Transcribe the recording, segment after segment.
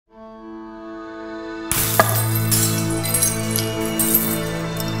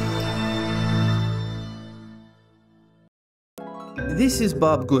This is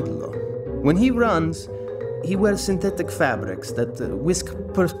Bob Goodlow. When he runs, he wears synthetic fabrics that whisk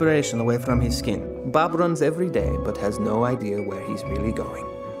perspiration away from his skin. Bob runs every day, but has no idea where he's really going.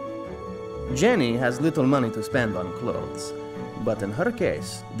 Jenny has little money to spend on clothes. But in her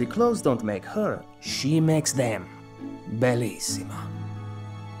case, the clothes don't make her, she makes them. Bellissima.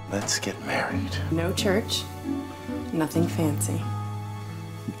 Let's get married. No church, nothing fancy.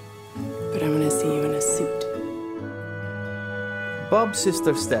 But I'm gonna see you in a suit. Bob's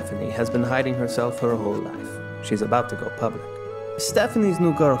sister Stephanie has been hiding herself her whole life. She's about to go public. Stephanie's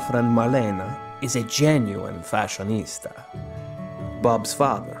new girlfriend, Marlena, is a genuine fashionista. Bob's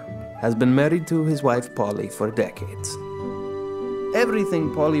father has been married to his wife Polly for decades.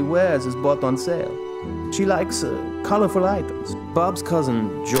 Everything Polly wears is bought on sale. She likes colorful items. Bob's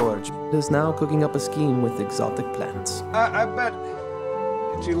cousin, George, is now cooking up a scheme with exotic plants. I bet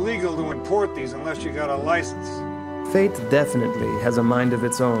it's illegal to import these unless you got a license. Fate definitely has a mind of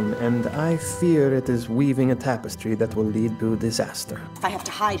its own, and I fear it is weaving a tapestry that will lead to disaster. If I have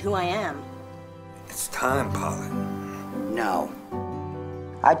to hide who I am. It's time, Polly. No.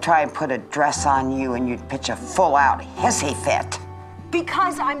 I'd try and put a dress on you and you'd pitch a full-out hissy fit.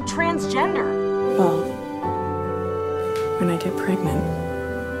 Because I'm transgender. Well, when I get pregnant.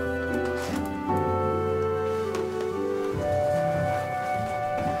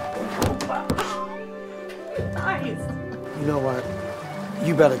 You know what?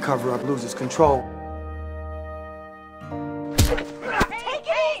 You better cover up Los's control. Take it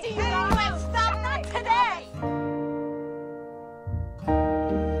easy, you know. Stop, not today.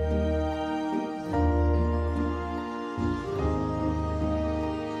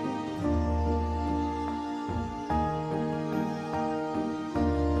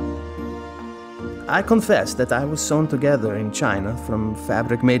 I confess that I was sewn together in China from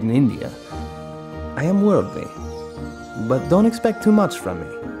fabric made in India. I am worldly, but don't expect too much from me.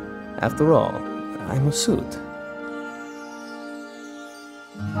 After all, I'm a suit.